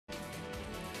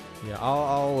Yeah,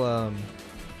 I'll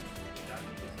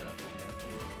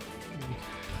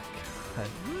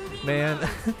man,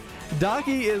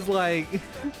 Daki is like,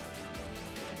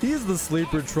 he's the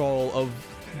sleeper troll of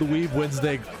the Weeb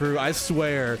Wednesday crew, I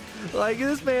swear. Like,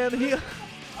 this man,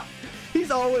 he's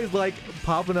always like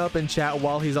popping up in chat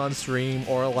while he's on stream,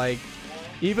 or like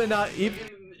even not even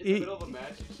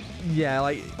yeah,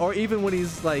 like, or even when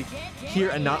he's like here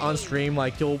and not on stream,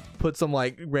 like he'll put some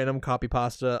like random copy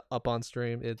pasta up on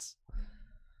stream. It's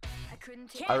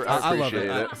I love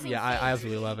it. Yeah, I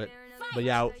absolutely love it. But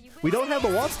yeah, we don't have the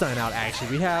Waldstein out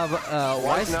actually. We have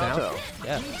Weiss now.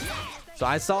 Yeah. So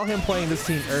I saw him playing this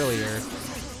scene earlier,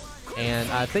 and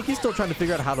I think he's still trying to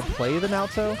figure out how to play the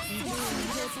Naoto.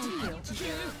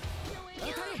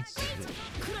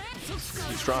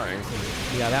 He's trying.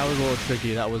 Yeah, that was a little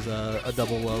tricky. That was a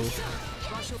double low.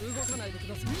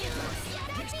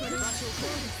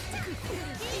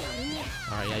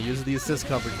 Alright, yeah, uses the assist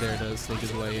coverage there to sneak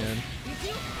his way in.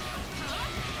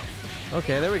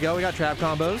 Okay, there we go. We got trap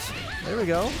combos. There we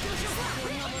go.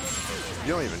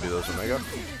 You don't even do those, Omega.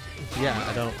 Yeah,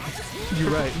 I don't.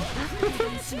 You're right.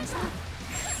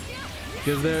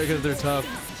 Because they're tough.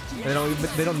 They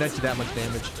don't net you that much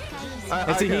damage.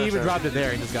 And see, he even dropped it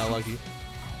there and just got lucky.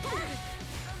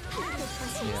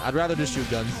 Yeah, I'd rather just shoot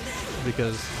guns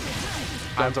because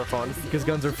guns are fun. Because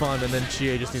guns are fun, and then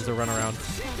Chie just needs to run around.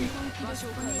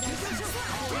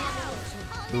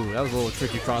 Ooh, that was a little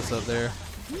tricky cross up there.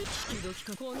 Okay,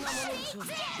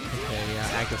 yeah,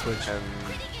 active switch. And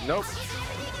nope.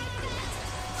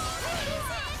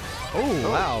 Oh,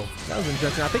 wow, that was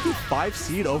interesting. I think he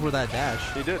 5C'd over that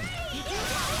dash. He did.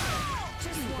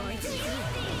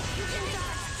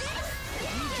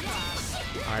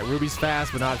 Alright, Ruby's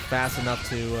fast, but not fast enough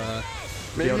to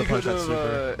be able to punch that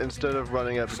super. Instead of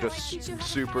running up, just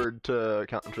supered to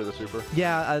counter the super.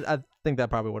 Yeah, I think that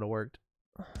probably would have worked.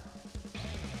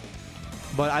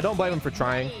 But I don't blame him for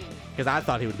trying, because I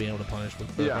thought he would be able to punish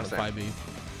with the 5B.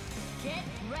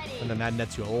 And then that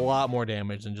nets you a lot more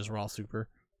damage than just raw super.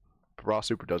 Raw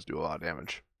super does do a lot of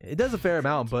damage. It does a fair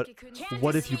amount, but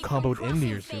what if you comboed into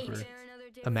your super?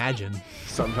 Imagine.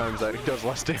 Sometimes that does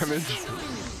less damage.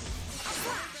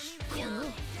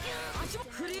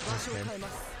 Okay.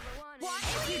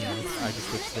 Yeah, I just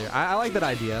switched there. I like that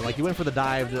idea. Like, you went for the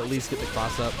dive to at least get the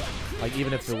cross up. Like,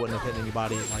 even if it wouldn't have hit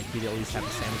anybody, like, he'd at least have a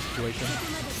sandwich situation.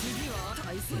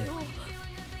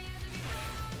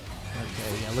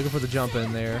 Okay, yeah, looking for the jump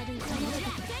in there.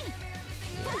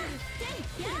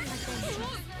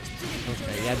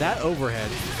 Okay, yeah, that overhead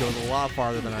goes a lot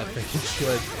farther than I think it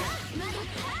should.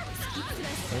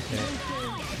 Okay.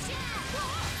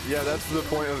 Yeah, that's the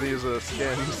point of these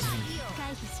skins.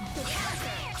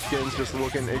 Skins just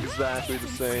looking exactly the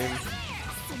same,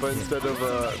 but instead of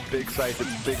a big sight,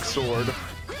 it's big sword.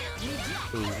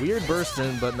 Ooh, weird burst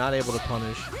in, but not able to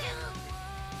punish.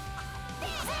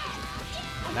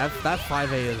 That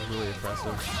 5A is really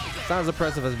impressive. It's not as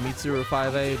impressive as Mitsuru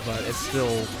 5A, but it's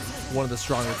still one of the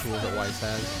stronger tools that Weiss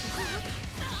has.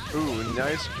 Ooh,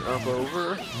 nice jump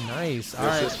over. Nice. All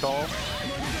right. Call.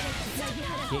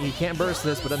 He can't burst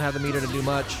this, but doesn't have the meter to do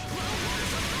much.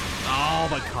 Oh,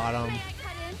 but caught him.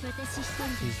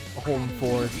 He's holding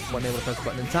forward, wasn't able to press the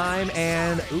button in time,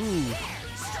 and ooh,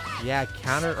 yeah,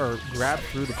 counter or grab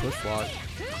through the push block.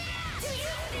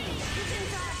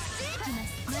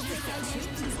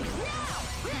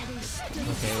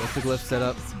 Okay, what's the glyph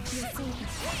setup?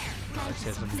 Let's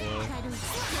hit some blow.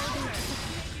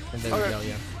 And there we go,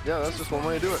 yeah. Yeah, that's just one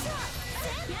way to do it.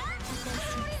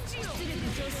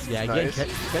 Yeah, again,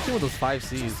 nice. catching with those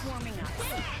 5Cs.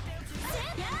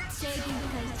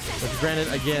 But granted,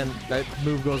 again, that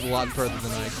move goes a lot further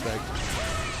than I expect.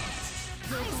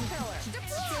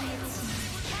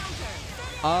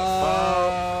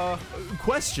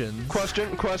 Question.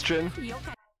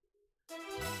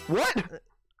 What?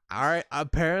 Alright,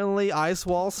 apparently Ice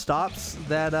Wall stops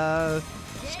that,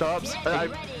 Stops?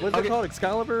 what's it called?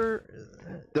 Excalibur?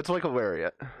 That's like a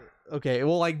lariat. Okay,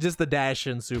 well, like, just the dash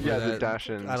and super. Yeah, the dash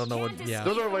and... I don't know what, yeah.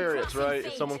 Those are lariats,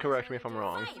 right? Someone correct me if I'm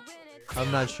wrong.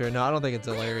 I'm not sure. No, I don't think it's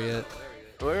a lariat.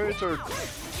 Lariats are...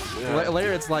 Yeah.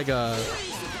 Lariat's like a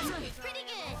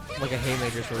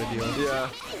haymaker sort of deal. Yeah.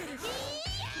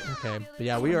 Okay, but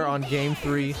yeah, we are on game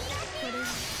 3. I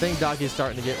think Daki's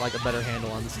starting to get like a better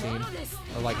handle on this team,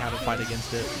 or like how to fight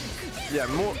against it. Yeah,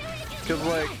 more because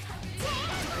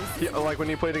like when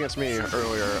he played against me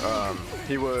earlier,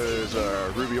 he was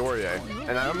Ruby Aurier,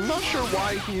 and I'm not sure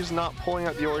why he's not pulling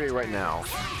out the Aurier right now.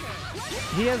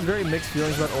 He has very mixed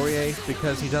feelings about Aurier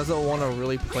because he doesn't want to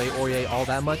really play Aurier all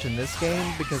that much in this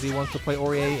game because he wants to play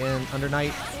Aurier in Under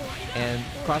Night, and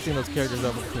crossing those characters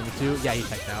over between the two. Yeah, he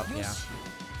teched out. Yeah.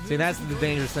 See, that's the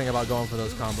dangerous thing about going for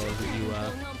those combos. That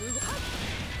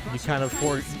you kind of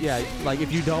like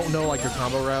if you don't know like your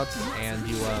combo routes and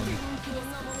you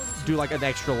do like an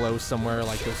extra low somewhere,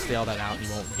 like you'll stale that out and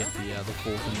you won't get the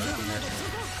full conversion there.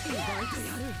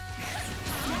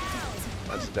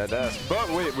 That's dead ass. But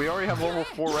wait, we already have level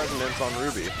 4 resonance on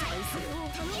Ruby.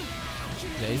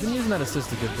 Yeah, he's been using that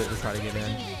assist a good bit to try to get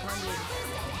in.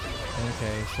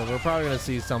 Okay, so we're probably gonna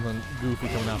see something goofy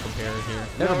coming out from Parrot here.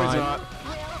 Never mind. He's not.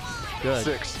 Good.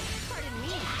 6.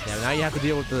 Yeah, now you have to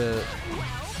deal with the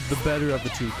better of the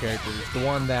two characters. The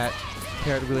one that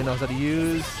Parrot really knows how to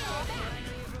use.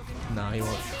 No, he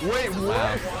won't. Wait,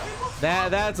 wow. what?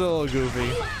 That's a little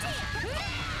goofy.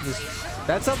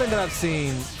 That's something that I've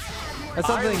seen. That's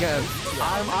something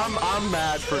I'm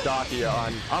mad for Daki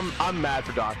on. I'm mad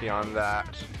for Daki on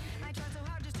that.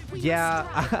 Yeah,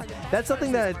 that's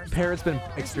something that Parrot's been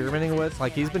experimenting with.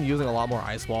 Like he's been using a lot more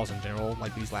ice walls in general,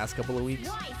 like these last couple of weeks.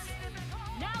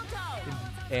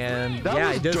 And that yeah,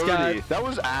 was he just dirty. got That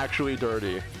was actually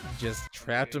dirty. just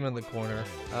trapped him in the corner.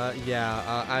 I'll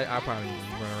probably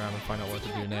run around and find out what to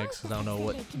do next because I don't know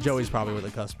what. Joey's probably with a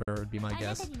cusper would be my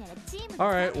guess. All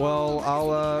right, well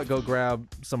I'll go grab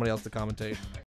somebody else to commentate.